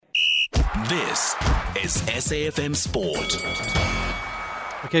This is SAFM Sport.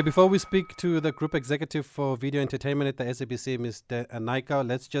 Okay, before we speak to the Group Executive for Video Entertainment at the SABC, Mr. Naika,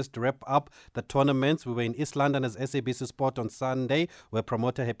 let's just wrap up the tournaments. We were in East London as SABC Sport on Sunday, where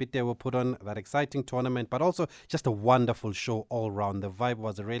promoter Hepite will put on that exciting tournament, but also just a wonderful show all round. The vibe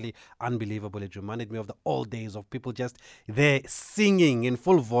was really unbelievable. It reminded me of the old days of people just there singing in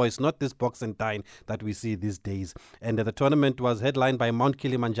full voice, not this box and dine that we see these days. And the tournament was headlined by Mount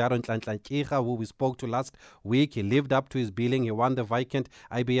Kilimanjaro Nhlanhla, who we spoke to last week. He lived up to his billing. He won the vacant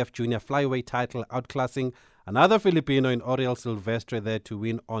IBF Junior Flyweight title, outclassing another Filipino in Oriel Silvestre there to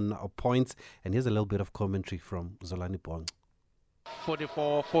win on points. And here's a little bit of commentary from Zolani Bong.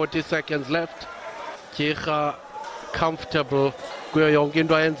 40 seconds left. Kira comfortable kuyo yonke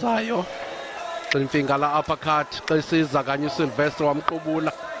into ayenzayo. Ngifingala uppercut qesiza kanye uSilvestre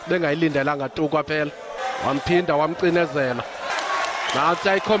wamqubula bengayilindelanga tu kwaphela. Wamphinda wamcinezela.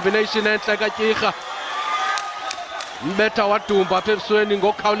 Nathi combination enhle kaKira. Mbetha wadumba apha ebusweni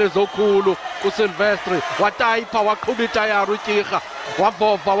ngokukhawuleza okhulu uSilvestre watayipha waqhuba itayari uKirha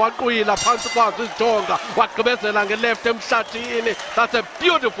wavova waqwila phansi kwazo izithonga wagqibezela ngeleft emhlathini. That's a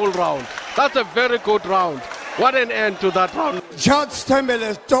beautiful round. That's a very good round. What an end to that round. Judge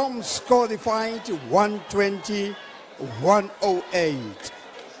Tembele Tom scored the fight 120-108.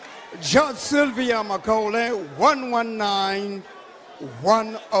 Judge Sylvia Macaulay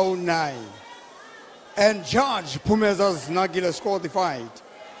 119-109. And Judge Pumezas Nagila scored the fight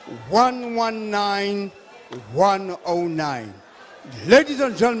 119-109. Ladies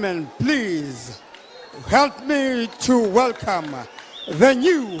and gentlemen, please help me to welcome the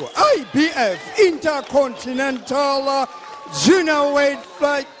new IBF Intercontinental Junior Weight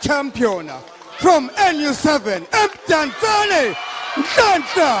Flight Champion from NU7, Mdantsane,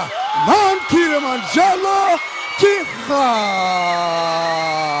 Nhlanhla, Mount Kilimanjaro, Kira.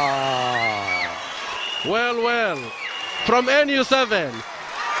 Well, from NU7,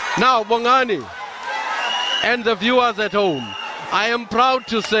 now Bongani and the viewers at home, I am proud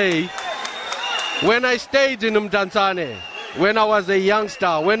to say, when I stayed in Mdantsane, when I was a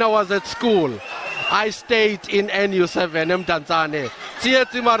youngster, when I was at school, I stayed in NU7 Mdantsane.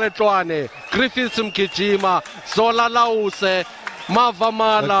 Tsietsi Maretwane, Griffiths Mkijima, Zola Lause,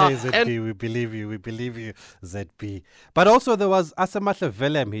 Mavamala. Okay, ZB, we believe you, ZB. But also there was Asamahle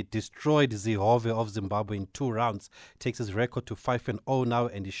Velem. He destroyed Zihove of Zimbabwe in 2 rounds. Takes his record to 5-0 now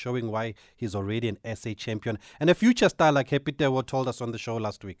and is showing why he's already an SA champion. And a future star like Hepite told us on the show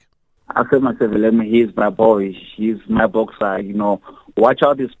last week. Asamahle Velem, he's my boy. He's my boxer, Watch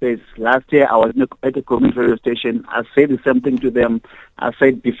out this space. Last year I was at a community radio station. I said the same thing to them. I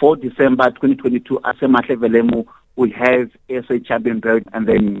said before December 2022, Asamahle Velem will have SA champion belt, and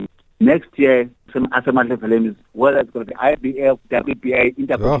then next year, Asamahle Velem is it's going to be IBF, WBA,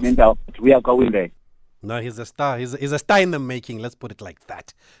 Intercontinental. We are going there. No, he's a star. He's a star in the making. Let's put it like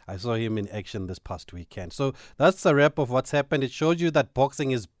that. I saw him in action this past weekend. So that's a wrap of what's happened. It shows you that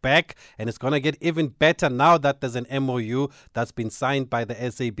boxing is back and it's going to get even better now that there's an MOU that's been signed by the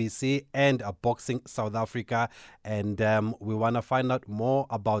SABC and Boxing South Africa. And we want to find out more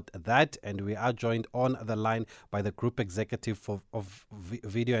about that. And we are joined on the line by the Group Executive of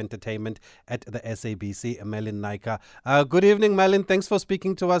Video Entertainment at the SABC, Melin Naika. Good evening, Melin. Thanks for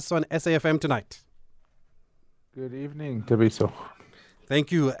speaking to us on SAFM tonight. Good evening, Tabiso.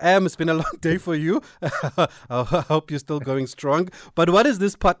 Thank you. It's been a long day for you. I hope you're still going strong. But what is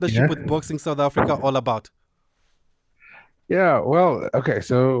this partnership with Boxing South Africa all about? Yeah, well, okay.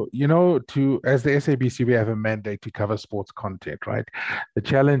 So, as the SABC, we have a mandate to cover sports content, right? The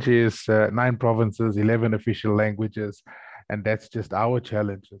challenge is 9 provinces, 11 official languages. And that's just our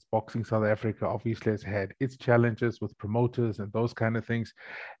challenges. Boxing South Africa obviously has had its challenges with promoters and those kind of things.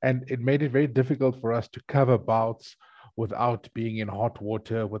 And it made it very difficult for us to cover bouts without being in hot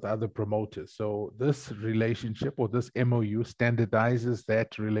water with other promoters. So this relationship or this MOU standardizes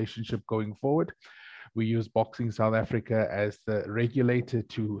that relationship going forward. We use Boxing South Africa as the regulator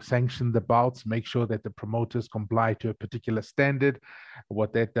to sanction the bouts, make sure that the promoters comply to a particular standard.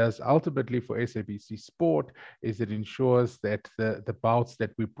 What that does ultimately for SABC Sport is it ensures that the bouts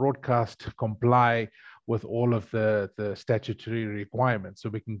that we broadcast comply with all of the statutory requirements, so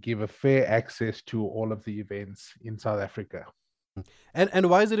we can give a fair access to all of the events in South Africa. And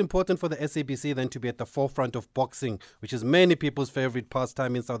why is it important for the SABC then to be at the forefront of boxing, which is many people's favorite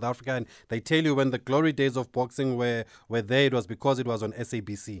pastime in South Africa? And they tell you when the glory days of boxing were there, it was because it was on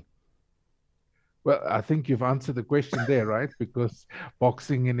SABC. Well, I think you've answered the question there, right? Because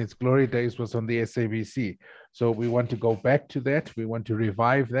boxing in its glory days was on the SABC. So we want to go back to that. We want to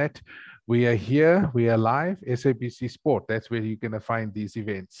revive that. We are here. We are live. SABC Sport. That's where you're going to find these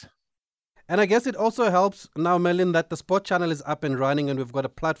events. And I guess it also helps now, Melin, that the Sport Channel is up and running and we've got a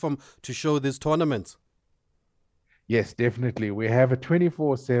platform to show these tournaments. Yes, definitely. We have a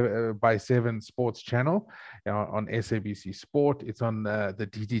 24/7 sports channel on SABC Sport. It's on the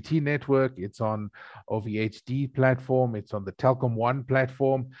DTT network. It's on OVHD platform. It's on the Telkom One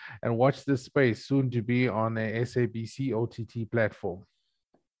platform. And watch this space, soon to be on a SABC OTT platform.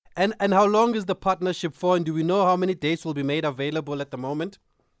 And how long is the partnership for? And do we know how many dates will be made available at the moment?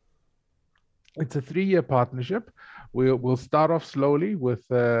 It's a 3-year partnership. We'll start off slowly with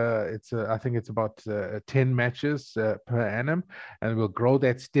I think it's about 10 matches per annum, and we'll grow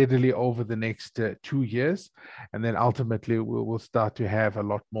that steadily over the next 2 years, and then ultimately we'll start to have a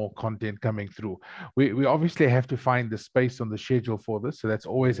lot more content coming through. We obviously have to find the space on the schedule for this, so that's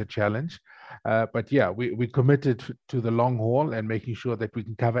always a challenge. But yeah, we committed to the long haul and making sure that we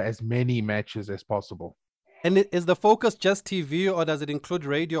can cover as many matches as possible. And is the focus just TV, or does it include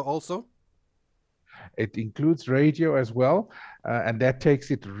radio also? It includes radio as well, and that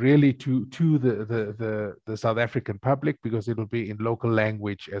takes it really to the South African public, because it'll be in local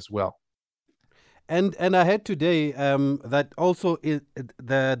language as well. And I heard today that also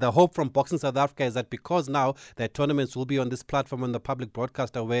the hope from Boxing South Africa is that because now their tournaments will be on this platform on the public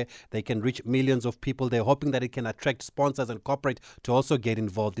broadcaster where they can reach millions of people, they're hoping that it can attract sponsors and corporate to also get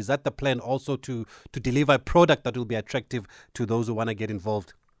involved. Is that the plan also to deliver a product that will be attractive to those who want to get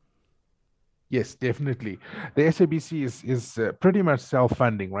involved? Yes, definitely. The SABC is pretty much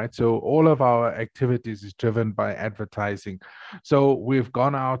self-funding, right? So all of our activities is driven by advertising. So we've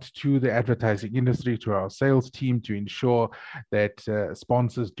gone out to the advertising industry, to our sales team, to ensure that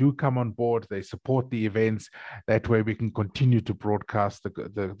sponsors do come on board, they support the events. That way we can continue to broadcast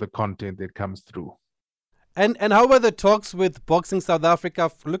the content that comes through. And how were the talks with Boxing South Africa?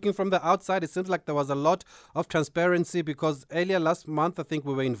 Looking from the outside, it seems like there was a lot of transparency, because earlier last month, I think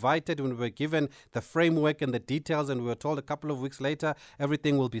we were invited and we were given the framework and the details, and we were told a couple of weeks later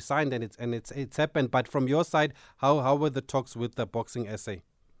everything will be signed, and it's happened. But from your side, how were the talks with the Boxing SA?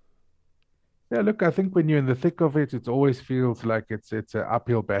 Yeah, look, I think when you're in the thick of it, it always feels like it's an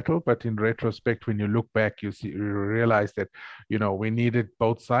uphill battle. But in retrospect, when you look back, you realize that, we needed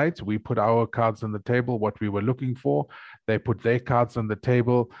both sides. We put our cards on the table, what we were looking for. They put their cards on the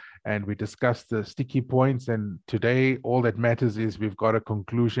table, and we discussed the sticky points. And today, all that matters is we've got a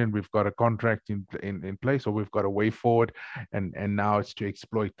conclusion, we've got a contract in place, or we've got a way forward. And now it's to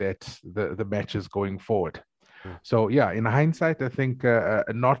exploit the matches going forward. So yeah, in hindsight, I think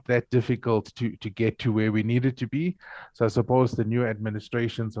not that difficult to get to where we needed to be. So I suppose the new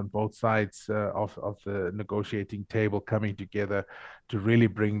administrations on both sides of the negotiating table coming together to really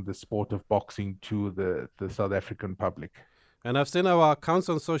bring the sport of boxing to the South African public. And I've seen our accounts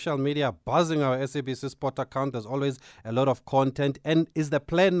on social media buzzing our SABC Sport account. There's always a lot of content. And is the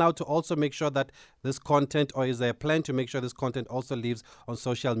plan now to also make sure that this content, or is there a plan to make sure this content also lives on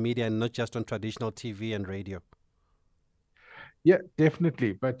social media and not just on traditional TV and radio? Yeah,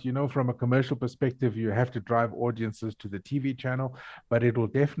 definitely. But, from a commercial perspective, you have to drive audiences to the TV channel, but it will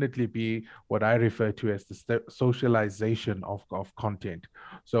definitely be what I refer to as the socialization of content.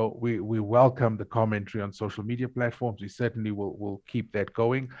 So we welcome the commentary on social media platforms. We certainly will keep that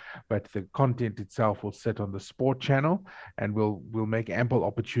going, but the content itself will sit on the sport channel, and we'll make ample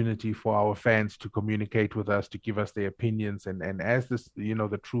opportunity for our fans to communicate with us, to give us their opinions. And as this,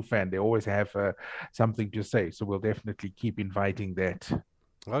 the true fan, they always have something to say. So we'll definitely keep inviting that.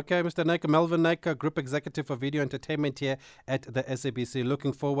 Okay, Mr. Naicker, Melvin Naicker, Group Executive for Video Entertainment here at the SABC.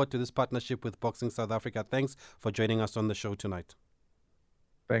 Looking forward to this partnership with Boxing South Africa. Thanks for joining us on the show tonight.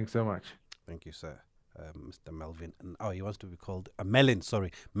 Thanks so much. Thank you, sir. Mr. Melvin. Oh, he wants to be called Melin.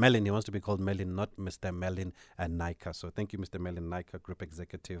 Sorry, Melin. He wants to be called Melin, not Mr. Melin Naicker. So thank you, Mr. Melin Naicker, Group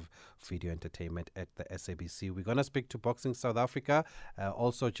Executive Video Entertainment at the SABC. We're going to speak to Boxing South Africa,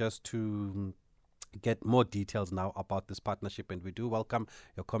 also just to get more details now about this partnership, and we do welcome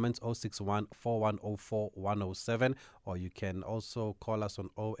your comments. 061 4104 107, or you can also call us on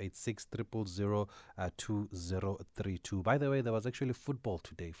 086 000 2032. By the way, there was actually football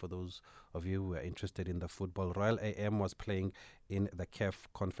today for those of you who are interested in the football. Royal AM was playing in the CAF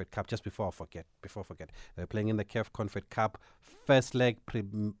Confed Cup. Just before I forget, they're playing in the CAF Confed Cup first leg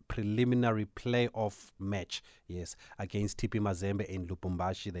preliminary playoff match, yes, against TP Mazembe in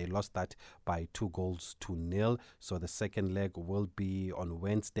Lubumbashi. They lost that by 2-0. So the second leg will be on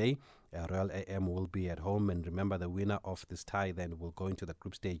Wednesday. Royal AM will be at home, and remember, the winner of this tie then will go into the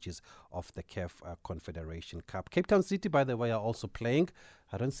group stages of the CAF Confederation Cup. Cape Town City, by the way, are also playing.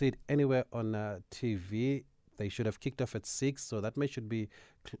 I don't see it anywhere on TV. They should have kicked off at 6, so that match should be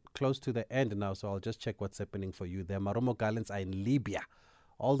close to the end now. So I'll just check what's happening for you there. Maromo Gallants are in Libya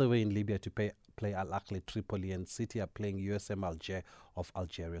all the way in Libya to play Al Ahly Tripoli, and City are playing USM Alger of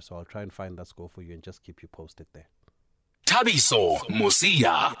Algeria. So I'll try and find that score for you and just keep you posted there. Thabiso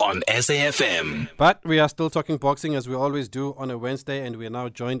Mosia on SAFM. But we are still talking boxing as we always do on a Wednesday, and we are now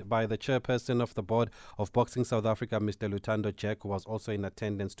joined by the chairperson of the board of Boxing South Africa, Mr. Luthando Jack, who was also in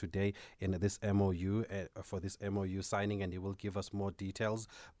attendance today in this MOU, for this MOU signing, and he will give us more details.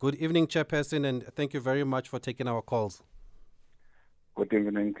 Good evening, chairperson, and thank you very much for taking our calls. Good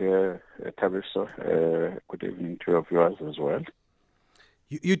evening, Thabiso. Good evening to your viewers as well.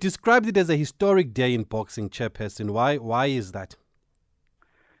 You described it as a historic day in boxing, chairperson. Why is that?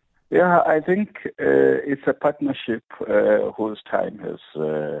 Yeah, I think it's a partnership whose time has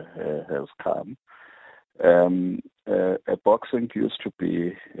come. Boxing used to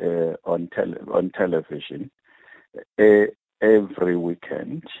be on television every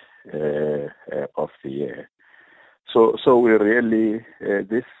weekend of the year. So we really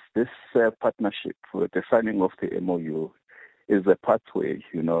this partnership, the signing of the MOU, is a pathway,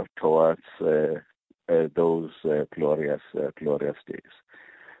 towards those glorious days,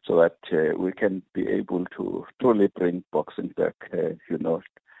 so that we can be able to truly bring boxing back, to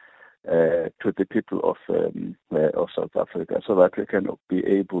the people of South Africa, so that we can be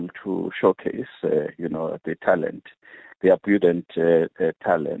able to showcase, the talent, the abundant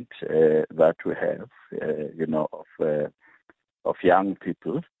talent that we have, of young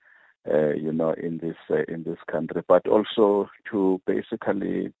people. In this country, but also to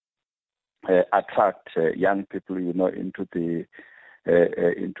basically attract young people, into the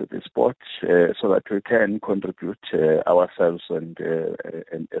sport, so that we can contribute ourselves and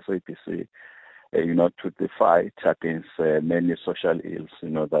SABC, to the fight against many social ills,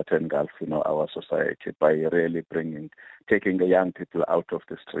 that engulf, our society, by really taking the young people out of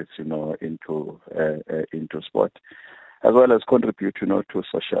the streets, into sport, as well as contribute, to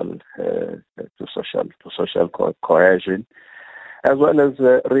social cohesion, as well as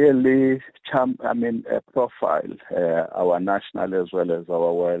really profile our national as well as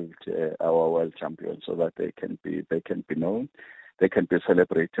our world champions, so that they can be known, they can be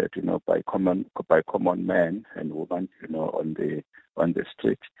celebrated, by common men and women, on the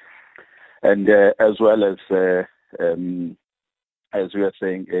street, and as well as we were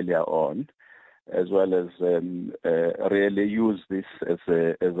saying earlier on, as well as really use this as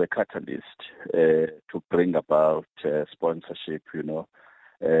a catalyst to bring about sponsorship,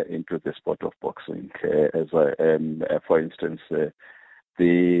 into the sport of boxing. For instance,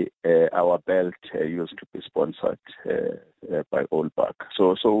 our belt used to be sponsored by Allback.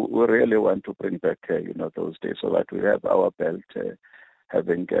 So we really want to bring back, those days, so that we have our belt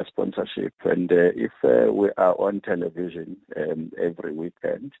having a sponsorship. And if we are on television every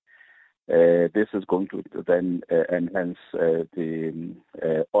weekend, this is going to then enhance the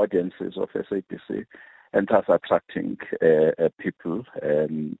audiences of SABC, and thus attracting people,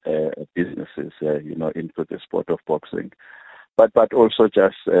 businesses, into the sport of boxing, but also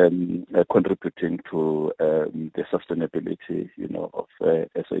just contributing to the sustainability, of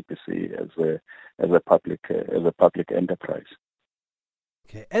SABC as a public enterprise.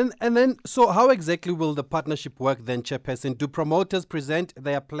 Okay, and then, so how exactly will the partnership work then, Chairperson? Do promoters present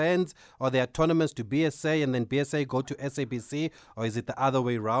their plans or their tournaments to BSA, and then BSA go to SABC, or is it the other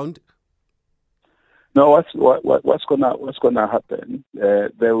way around? No, what's gonna happen?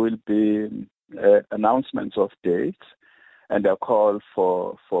 There will be announcements of dates and a call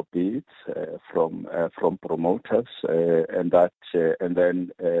for bids from promoters, and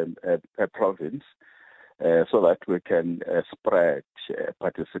then a province. So that we can spread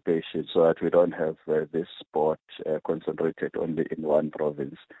participation, so that we don't have this sport concentrated only in one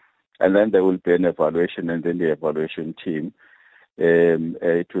province. And then there will be an evaluation, and then the evaluation team,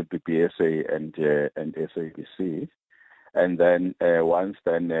 it will be BSA and SABC. And then once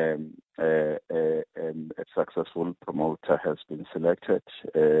a successful promoter has been selected,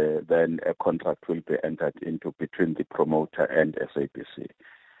 then a contract will be entered into between the promoter and SABC.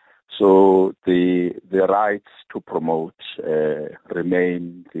 So the rights to promote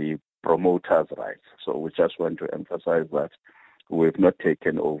remain the promoter's rights. So we just want to emphasize that we've not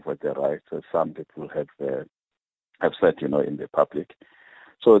taken over the rights, as some people have said, in the public.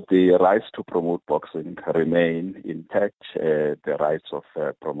 So the rights to promote boxing remain intact, the rights of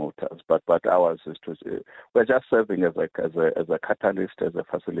promoters. But ours is we're just serving as a catalyst, as a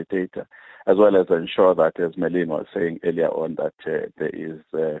facilitator, as well as ensure that, as Melin was saying earlier on, that there is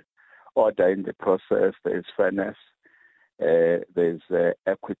order in the process, there is fairness, There's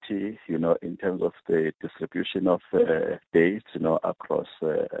equity, in terms of the distribution of dates, across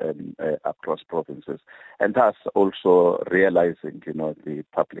provinces, and thus also realizing, the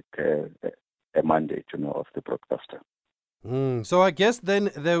public mandate, of the broadcaster. So I guess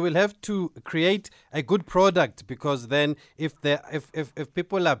then they will have to create a good product, because then if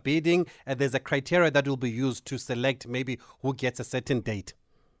people are bidding, there's a criteria that will be used to select maybe who gets a certain date.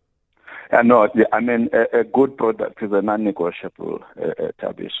 No, I mean, a good product is a non-negotiable,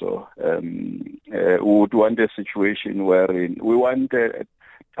 Tabi. So we would want a situation wherein we want a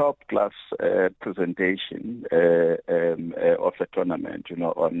top-class presentation of a tournament,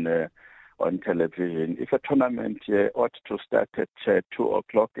 on television. If a tournament ought to start at 2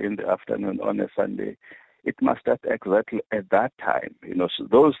 o'clock in the afternoon on a Sunday, it must start exactly at that time. So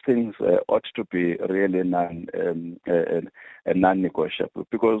those things ought to be really non-negotiable,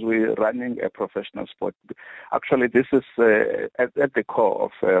 because we're running a professional sport. Actually, this is at the core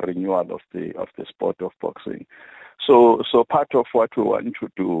of renewal of the sport of boxing. So part of what we want to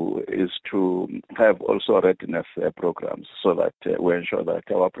do is to have also readiness programs, so that we ensure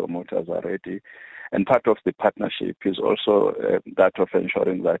that our promoters are ready. And part of the partnership is also that of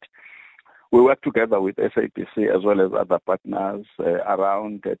ensuring that we work together with SABC as well as other partners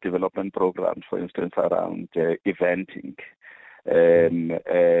around development programs, for instance, around eventing,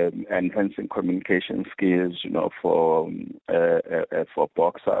 enhancing communication skills, for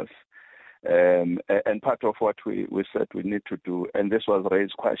boxers. And part of what we said we need to do, and this was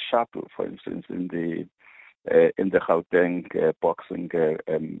raised quite sharply, for instance, in the Gauteng boxing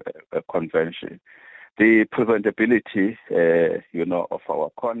convention, the presentability, of our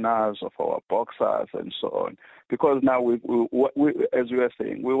corners, of our boxers, and so on. Because now we, as we were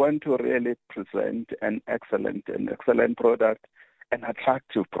saying, we want to really present an excellent product, an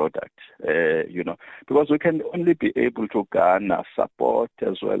attractive product, because we can only be able to garner support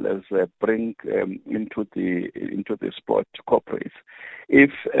as well as bring into the sport corporates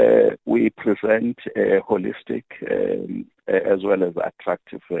if we present a holistic as well as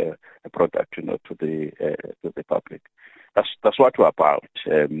attractive product, to the public. That's what we're about.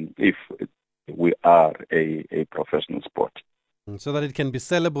 If we are a professional sport. So that it can be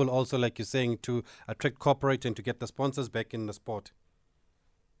sellable also, like you're saying, to attract corporate and to get the sponsors back in the sport.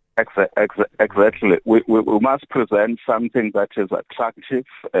 Exactly. We must present something that is attractive,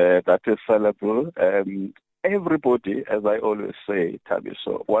 that is sellable. Everybody, as I always say,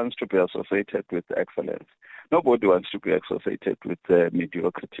 Tabiso, wants to be associated with excellence. Nobody wants to be associated with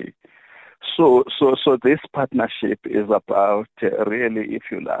mediocrity. So this partnership is about really,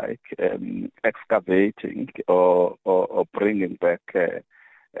 if you like, excavating or bringing back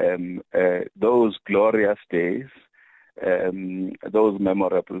those glorious days, those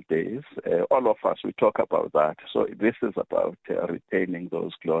memorable days. All of us, we talk about that. So this is about retaining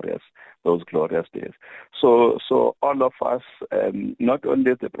those glorious days. So all of us, not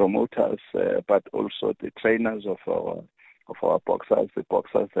only the promoters, but also the trainers of our boxers, the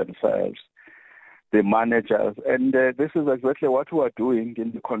boxers themselves, the managers, and this is exactly what we are doing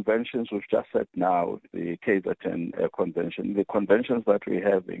in the conventions we've just said now, the KZN convention, the conventions that we're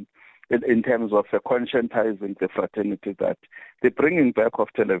having, in terms of conscientizing the fraternity that the bringing back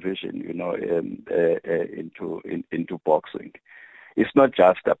of television, into boxing. It's not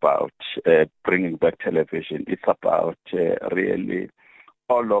just about bringing back television. It's about really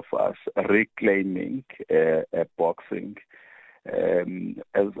all of us reclaiming boxing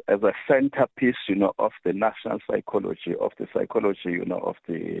as a centerpiece, of the national psychology, of the psychology, of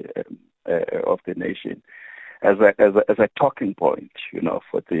the nation, as a talking point,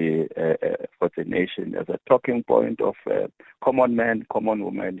 for the nation, as a talking point of common men, common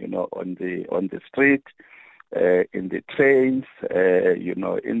women, on the street, in the trains,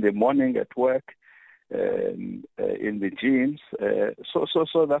 in the morning at work, in the gyms.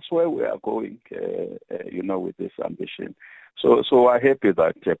 So that's where we are going, with this ambition. So we're happy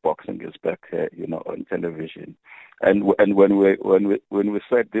that boxing is back, on television. And when we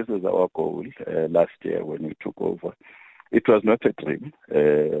said this is our goal last year when we took over, it was not a dream.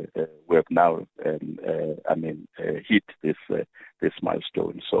 We have now, hit this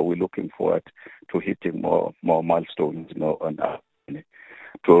milestone. So we're looking forward to hitting more milestones, on our journey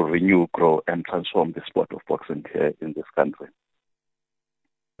to renew, grow, and transform the sport of boxing in this country.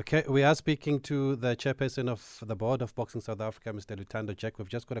 Okay, we are speaking to the chairperson of the Board of Boxing South Africa, Mr. Lutando Jack. We've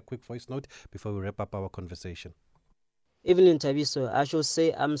just got a quick voice note before we wrap up our conversation. Evelyn Tabiso, I should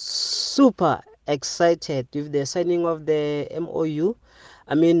say I'm super excited with the signing of the MOU.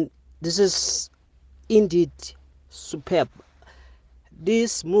 I mean, this is indeed superb.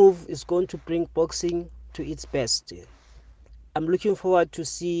 This move is going to bring boxing to its best. I'm looking forward to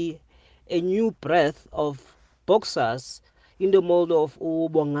see a new breath of boxers in the mold of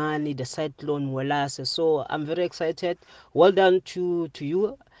Bongani, the Cyclone Mwelase. So I'm very excited. Well done to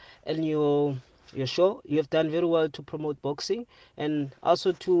you and your show. You have done very well to promote boxing and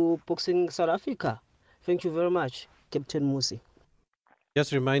also to Boxing South Africa. Thank you very much, Captain Musi.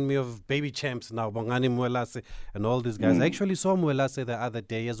 Just remind me of baby champs now, Bongani Mwelase and all these guys. I actually saw Mwelase the other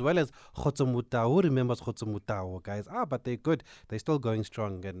day, as well as Khotso Mutau. Who remembers Khotso Mutau, guys? But they're good. They're still going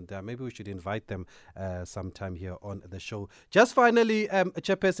strong, and maybe we should invite them sometime here on the show. Just finally,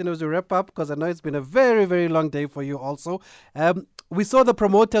 Chairperson, as we wrap up, because I know it's been a very, very long day for you also. We saw the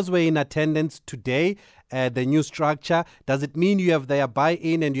promoters were in attendance today. The new structure. Does it mean you have their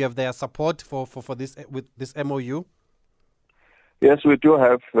buy-in and you have their support for this with this MOU? Yes, we do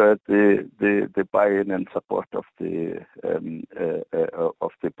have the buy-in and support of the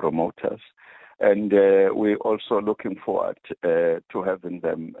promoters, and we're also looking forward to having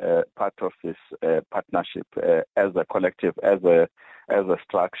them part of this partnership as a collective, as a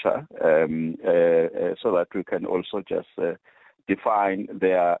structure, so that we can also just define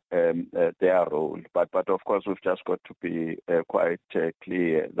their role. But of course, we've just got to be quite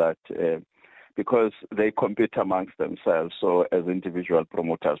clear that. Because they compete amongst themselves. So as individual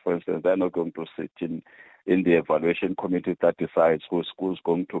promoters, for instance, they're not going to sit in the evaluation committee that decides who's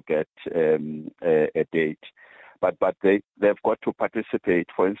going to get a date. But they've got to participate.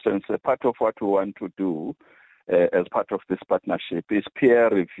 For instance, a part of what we want to do as part of this partnership is peer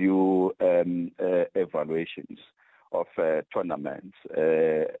review evaluations of tournaments,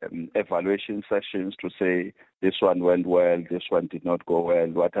 evaluation sessions to say this one went well, this one did not go well,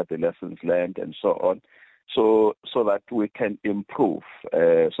 what are the lessons learned, and so on, so that we can improve,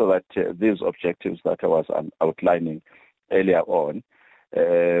 so that these objectives that I was outlining earlier on,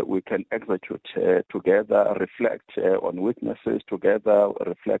 we can execute together, reflect on weaknesses together,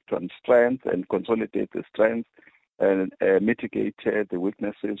 reflect on strengths and consolidate the strengths, and mitigate the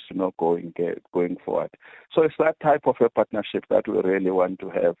weaknesses, going forward. So it's that type of a partnership that we really want to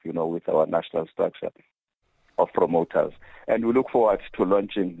have, with our national structure of promoters. And we look forward to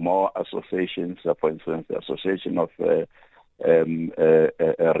launching more associations, for instance, the Association of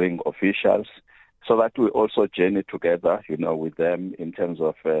Ring Officials, so that we also journey together, with them in terms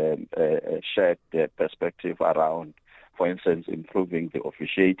of a shared perspective around, for instance, improving the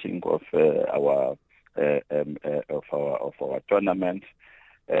officiating of our tournament,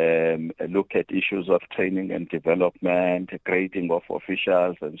 look at issues of training and development, grading of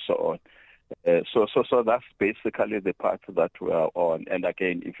officials, and so on. So that's basically the path that we are on. And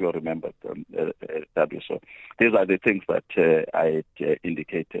again, if you remember, so these are the things that I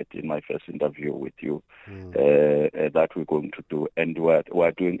indicated in my first interview with you that we're going to do, and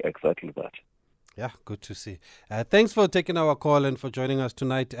we're doing exactly that. Yeah, good to see. Thanks for taking our call and for joining us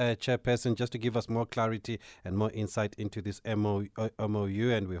tonight, Chairperson, just to give us more clarity and more insight into this MOU,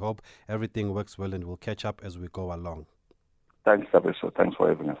 and we hope everything works well and we'll catch up as we go along. Thanks, Tabiso. Thanks for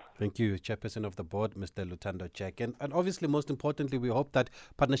having us. Thank you, Chairperson of the Board, Mr. Luthando Jack. And obviously, most importantly, we hope that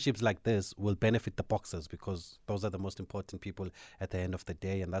partnerships like this will benefit the boxers, because those are the most important people at the end of the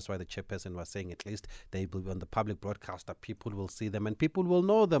day. And that's why the Chairperson was saying, at least they will be on the public broadcaster. People will see them and people will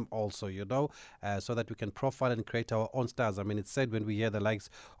know them also, so that we can profile and create our own stars. I mean, it's said when we hear the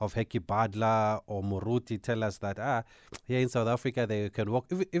likes of Heki Badla or Moruti tell us that here in South Africa, they can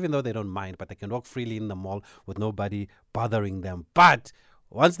walk, even though they don't mind, but they can walk freely in the mall with nobody bothering them. But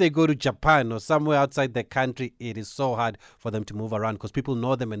once they go to Japan or somewhere outside the country, it is so hard for them to move around, because people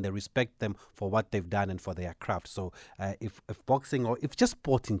know them and they respect them for what they've done and for their craft. So if boxing, or if just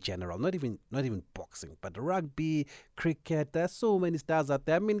sport in general, not even boxing, but rugby, cricket, there's so many stars out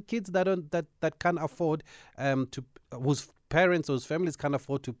there. I mean, kids that can't afford whose parents or whose families can't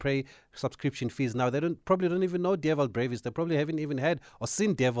afford to pay subscription fees now. They probably don't even know Devil Brevis. They probably haven't even heard or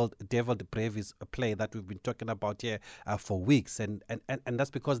seen Devil Brevis play that we've been talking about here for weeks. And that's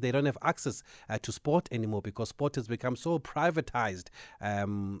because they don't have access to sport anymore, because sport has become so privatized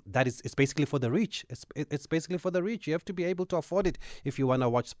that it's basically for the rich. It's basically for the rich. You have to be able to afford it if you want to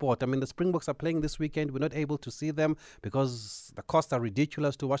watch sport. I mean, the Springboks are playing this weekend. We're not able to see them because the costs are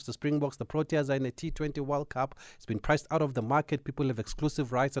ridiculous to watch the Springboks. The Proteas are in a T20 World Cup. It's been priced out of the market. People have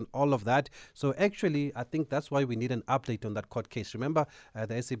exclusive rights and all of that. So actually, I think that's why we need an update on that court case. Remember,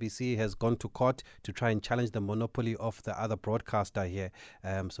 the SABC has gone to court to try and challenge the monopoly of the other broadcaster here.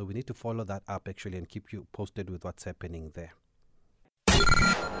 So we need to follow that up actually and keep you posted with what's happening there.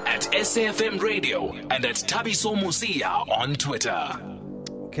 At SAFM Radio and at Tabiso Musia on Twitter.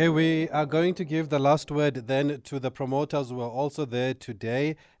 Okay, we are going to give the last word then to the promoters who are also there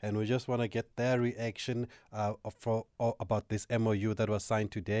today, and we just want to get their reaction about this MOU that was signed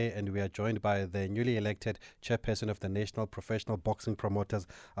today. And we are joined by the newly elected chairperson of the National Professional Boxing Promoters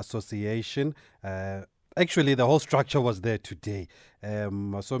Association. Actually, the whole structure was there today. I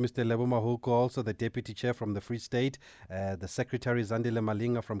saw Mr. Lebo Mahuko, also the deputy chair from the Free State. The secretary Zandile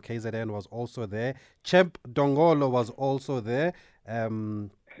Malinga from KZN was also there. Champ Dongolo was also there.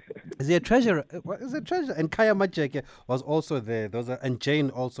 Is he a treasurer? What is a treasurer? And Kaya Majeke was also there. And Jane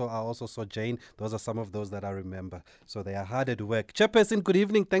also. I also saw Jane. Those are some of those that I remember. So they are hard at work. Chairperson, good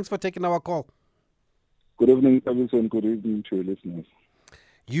evening. Thanks for taking our call. Good evening, and good evening to your listeners.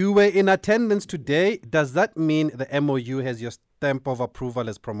 You were in attendance today. Does that mean the MOU has your stamp of approval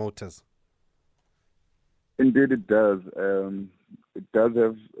as promoters? Indeed, it does. It does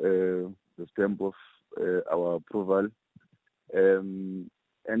have the stamp of our approval.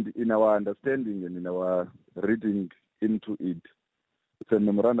 And in our understanding and in our reading into it, it's a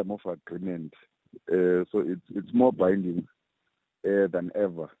memorandum of agreement. So it's more binding than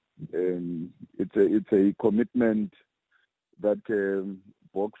ever. It's a commitment that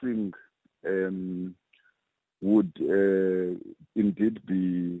boxing would indeed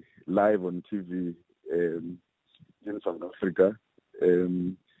be live on TV in South Africa.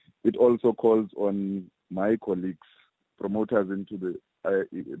 It also calls on my colleagues, promoters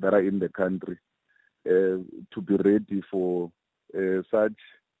that are in the country, to be ready for such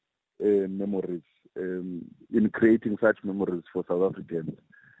memories, in creating such memories for South Africans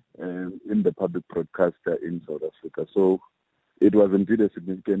in the public broadcaster in South Africa. So it was indeed a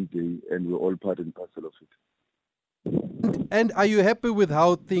significant day, and we're all part and parcel of it. And are you happy with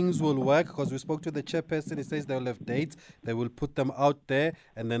how things will work? Because we spoke to the chairperson, he says they'll have dates, they will put them out there,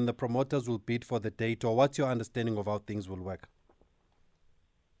 and then the promoters will bid for the date. Or what's your understanding of how things will work?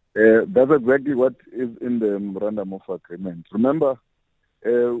 That's exactly what is in the memorandum of agreement. Remember,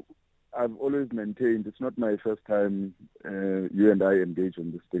 I've always maintained, it's not my first time you and I engage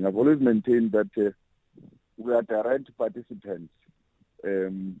on this thing. I've always maintained that we are direct participants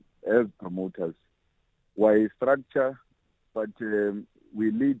as promoters. Why structure, but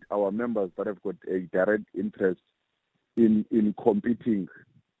we lead our members that have got a direct interest in competing.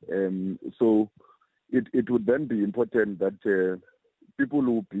 So it would then be important that people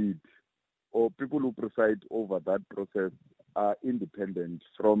who bid or people who preside over that process are independent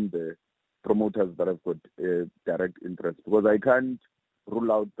from the promoters that have got a direct interest. Because I can't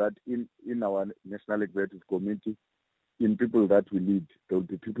rule out that in our National Executive Committee, in people that we lead, there will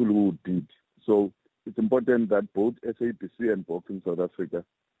be people who would bid. So it's important that both SABC and Boxing South Africa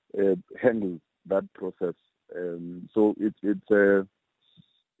handle that process. So it's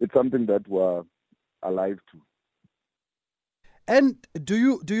something that we're alive to. And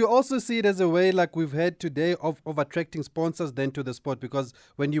do you also see it as a way, like we've heard today, of attracting sponsors then to the sport? Because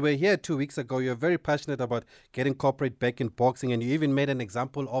when you were here 2 weeks ago, you were very passionate about getting corporate back in boxing, and you even made an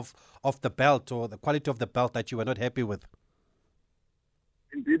example of the belt or the quality of the belt that you were not happy with.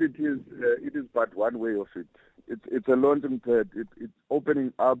 Indeed, it is. It is but one way of it. It's a launching pad. It's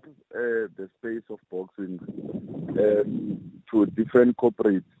opening up the space of boxing to different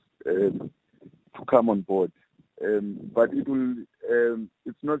corporates to come on board. But it will.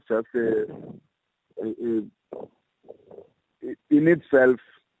 It's not just in itself.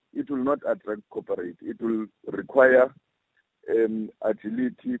 It will not attract corporate. It will require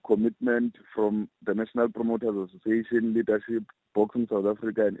agility, commitment from the National Promoters Association leadership, Boxing South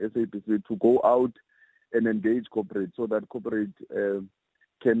Africa, and SABC to go out and engage corporate so that corporate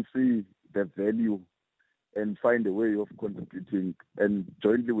can see the value and find a way of contributing and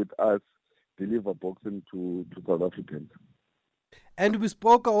jointly with us deliver boxing to South Africans. And we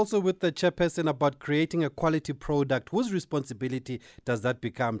spoke also with the chairperson about creating a quality product. Whose responsibility does that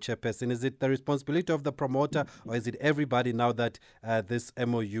become, chairperson? Is it the responsibility of the promoter, or is it everybody now that this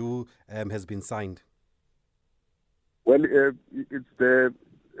MOU has been signed? Well, it's the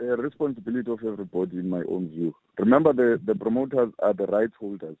responsibility of everybody in my own view. Remember, the promoters are the rights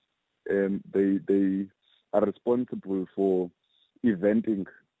holders. They are responsible for eventing,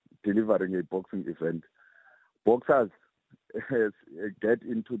 delivering a boxing event. Boxers get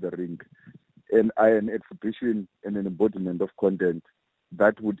into the ring and are an exhibition and an embodiment of content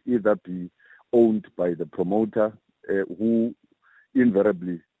that would either be owned by the promoter, who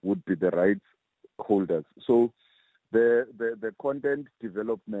invariably would be the rights holders. So the content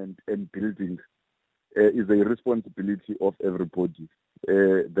development and building is a responsibility of everybody.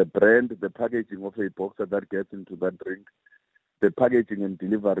 The brand, the packaging of a boxer that gets into that ring, the packaging and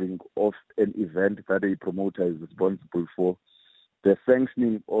delivering of an event that a promoter is responsible for, the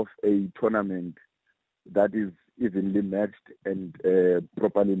sanctioning of a tournament that is evenly matched and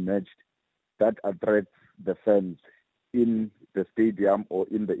properly matched, that attracts the fans in the stadium or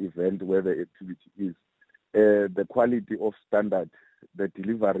in the event where the activity is. The quality of standard, the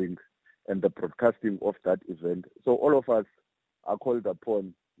delivering and the broadcasting of that event. So all of us are called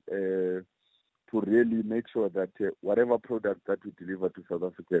upon to really make sure that whatever product that we deliver to South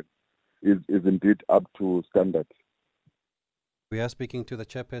Africa is indeed up to standard. We are speaking to the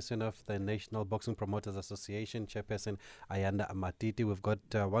chairperson of the National Boxing Promoters Association, Chairperson Ayanda Matiti. We've got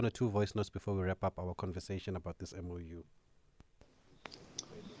one or two voice notes before we wrap up our conversation about this MOU.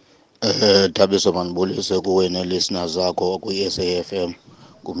 Thabiso manibulise kuwena listeners zakho kwi-SAFM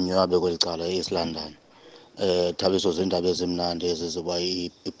kumnyabe kwelicala e-East London. Thabiso zindaba ezimnandi ezizoba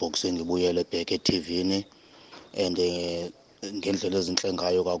i-boxing ibuyele back eTV-ni and ngendlela ezinhle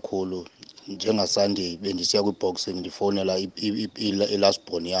ngayo kakhulu. Njengasandi bendisiya kwi-boxing ndifonela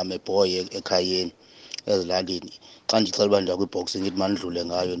i-last born yami eboy ekhayeni ezilalini. Xa ndicela uba ndiya kwi-boxing ithi mandidlule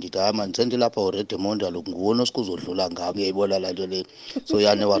ngayo ndithi hayi man sendilapha uRedmond aloku nguwona osikuzodlula ngam uyayibona laa nto le. So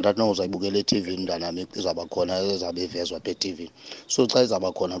yani wandathi uzayibukela eTV mntanami izawuba khona ezabe ivezwa apha eTV. So xa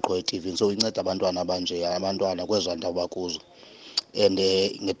izawuba khona qho eTV so inceda abantwana abanje abantwana kwezaa ndawo bakuzo. And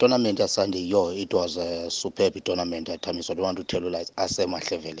nge-tournament yaSunday, it was a superb tournament at times. So I don't want to tell you lies.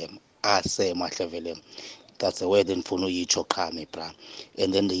 Asemahlevele. That's the way then ndifuna uyitsho qha me bra.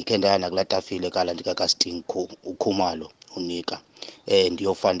 And then ndikhe ndaya kulaa tafile kala ndikakasting ukhumalo unika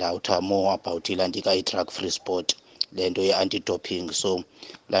ndiyofanda out more about ilaa ndika i-drug free sport le nto ye-anti-doping. So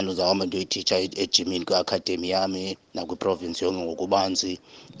laa nto ndizawuhamba ndiyoyititsha ejimini kwi-academy yami nakwi-province yonke ngokubanzi.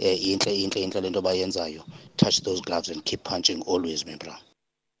 Intle le nto bayenzayo. Touch those gloves and keep punching always, me bra.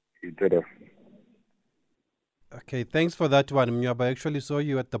 Okay, thanks for that one, Mnyaba. I actually saw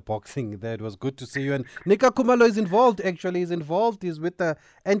you at the boxing there. It was good to see you. And Nika Khumalo is involved, actually. He's involved. He's with the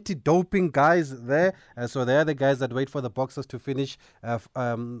anti-doping guys there. So they're the guys that wait for the boxers to finish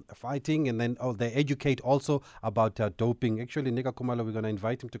fighting. And then they educate also about doping. Actually, Nika Khumalo, we're going to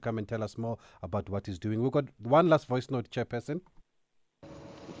invite him to come and tell us more about what he's doing. We've got one last voice note, Chairperson.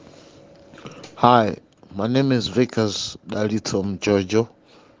 Hi, my name is Vikas Dalitom Jojo,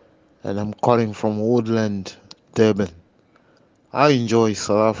 and I'm calling from Woodland, Durban. I enjoy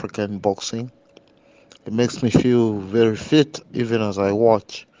South African boxing. It makes me feel very fit even as I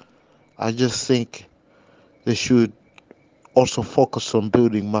watch. I just think they should also focus on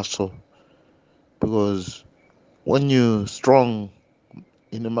building muscle, because when you're strong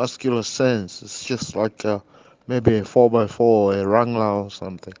in a muscular sense, it's just like maybe a 4x4 or a Wrangler or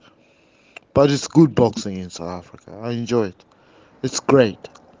something. But it's good boxing in South Africa. I enjoy it. It's great.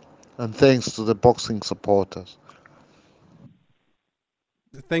 And thanks to the boxing supporters.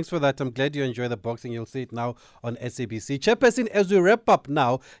 Thanks for that. I'm glad you enjoy the boxing. You'll see it now on SABC. Chairperson, as we wrap up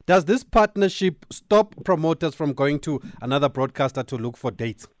now, does this partnership stop promoters from going to another broadcaster to look for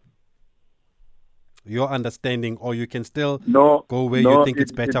dates? Your understanding, or you can still go where you think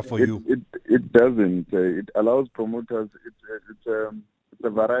it's better for you? It doesn't. It allows promoters. It's a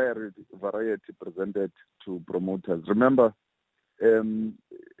variety presented to promoters. Remember,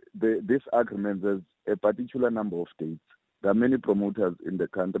 this agreement has a particular number of dates. There are many promoters in the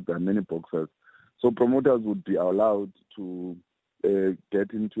country. There are many boxers. So promoters would be allowed to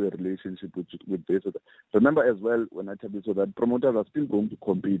get into a relationship with this. Remember as well, when I tell you so, that promoters are still going to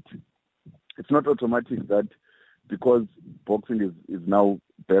compete. It's not automatic that because boxing is now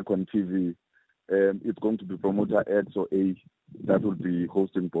back on TV, it's going to be promoter X or A that will be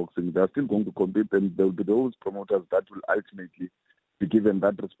hosting boxing. They're still going to compete, and there will be those promoters that will ultimately be given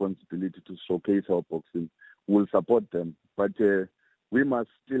that responsibility to showcase our boxing. We'll support them. But we must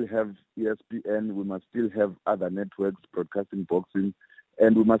still have ESPN, we must still have other networks broadcasting boxing,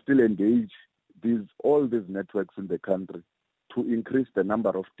 and we must still engage all these networks in the country to increase the number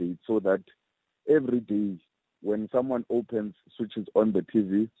of dates, so that every day when someone switches on the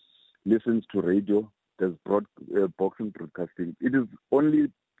TV, listens to radio, there's boxing broadcasting. It is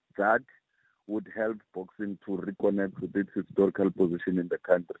only that would help boxing to reconnect with its historical position in the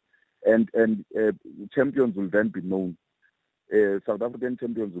country. And champions will then be known. South African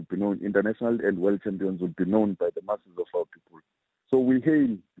champions will be known. International and world champions will be known by the masses of our people. So we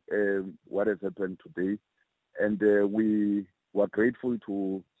hail what has happened today, and we were grateful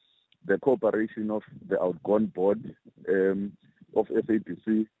to the cooperation of the outgone board of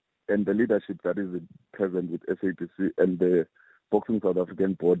SABC and the leadership that is present with SABC and the Boxing South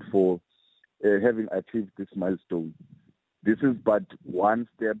African board for having achieved this milestone. This is but one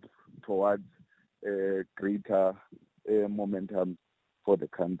step towards greater momentum for the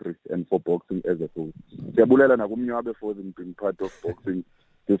country and for boxing as a whole. Siyabulela nakumnyabe for being part of boxing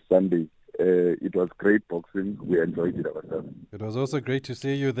this Sunday. It was great boxing. We enjoyed it ourselves. It was also great to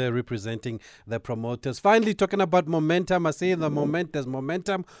see you there representing the promoters. Finally, talking about momentum, I see there's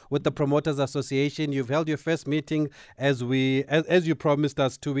momentum with the Promoters Association. You've held your first meeting as you promised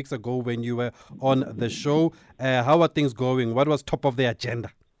us 2 weeks ago when you were on the show. How are things going? What was top of the agenda?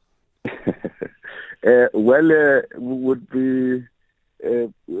 We would be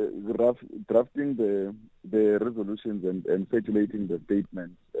drafting the resolutions and circulating the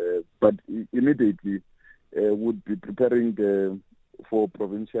statements, but immediately would be preparing for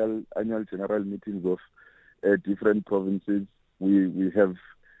provincial annual general meetings of different provinces. We have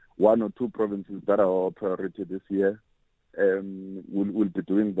 1 or 2 provinces that are our priority this year. We'll be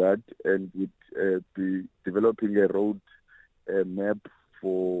doing that, and we'll be developing a road map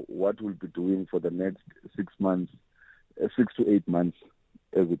for what we'll be doing for the next 6 months, 6 to 8 months,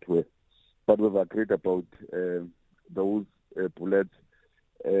 as it were. But we've agreed about those bullets,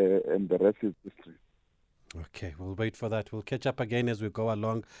 and the rest is history. Okay, we'll wait for that. We'll catch up again as we go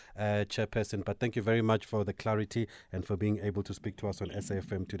along, Chairperson. But thank you very much for the clarity and for being able to speak to us on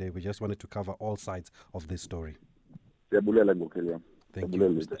SAFM today. We just wanted to cover all sides of this story. Thank you,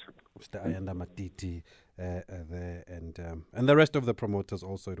 Mr. Ayanda Matiti there, and the rest of the promoters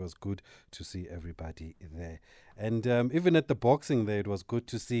also. It was good to see everybody there. And even at the boxing there, it was good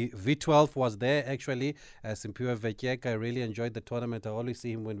to see V12 was there, actually. Simphiwe Vetyeka, I really enjoyed the tournament. I always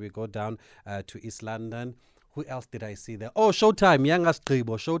see him when we go down to East London. Who else did I see there? Oh, Showtime, Yangas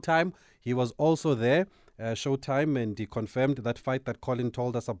Tribo. Showtime, he was also there. Showtime, and he confirmed that fight that Colin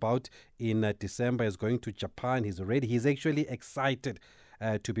told us about in December is going to Japan. He's ready. He's actually excited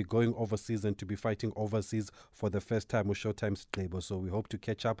to be going overseas and to be fighting overseas for the first time with Showtime's table. So we hope to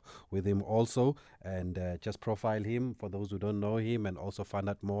catch up with him also and just profile him for those who don't know him and also find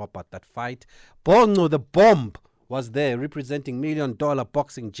out more about that fight. Bongo the Bomb was there representing $1 Million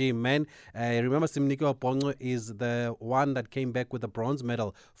Boxing Gym, man. Remember, Simniko Bongo is the one that came back with a bronze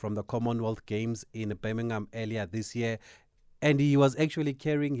medal from the Commonwealth Games in Birmingham earlier this year. And he was actually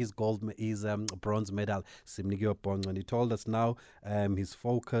carrying his bronze medal, Simniko Bongo. And he told us now his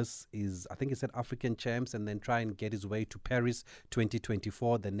focus is, I think he said African champs, and then try and get his way to Paris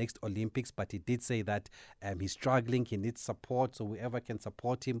 2024, the next Olympics. But he did say that he's struggling, he needs support. So whoever can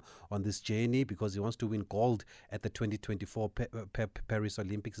support him on this journey, because he wants to win gold at the 2024 Paris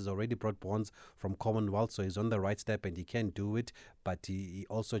Olympics. He's already brought bronze from Commonwealth, so he's on the right step and he can do it. But he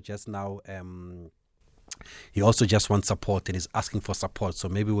also just now... he also just wants support and is asking for support. So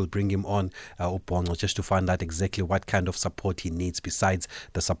maybe we'll bring him on, Ubongo, just to find out exactly what kind of support he needs besides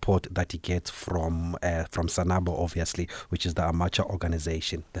the support that he gets from Sanabo, obviously, which is the amateur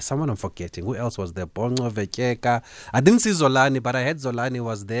organization. There's someone I'm forgetting. Who else was there? Bongo Vetyeka. I didn't see Zolani, but I heard Zolani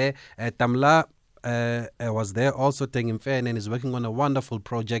was there. Tamla was there also, Tengim Fen, and is working on a wonderful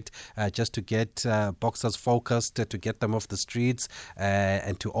project just to get boxers focused, to get them off the streets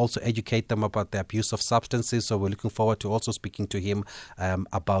and to also educate them about the abuse of substances. So we're looking forward to also speaking to him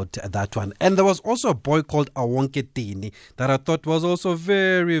about that one. And there was also a boy called Awonke Tini that I thought was also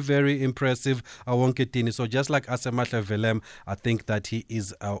very, very impressive. Awonke Tini. So just like Asemahle Velem, I think that he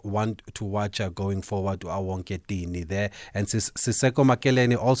is one to watch going forward to Awonke Tini there. And Siseko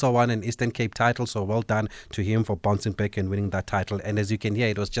Makeleni also won an Eastern Cape title. So well done to him for bouncing back and winning that title. And as you can hear,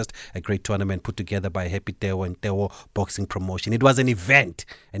 it was just a great tournament put together by Happy Tewo and Tewo Boxing Promotion. It was an event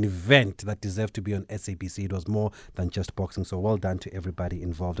that deserved to be on SABC. It was more than just boxing. So well done to everybody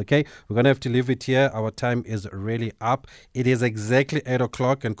involved. Okay, we're going to have to leave it here. Our time is really up. It is exactly 8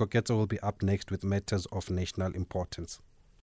 o'clock and Koketso will be up next with matters of national importance.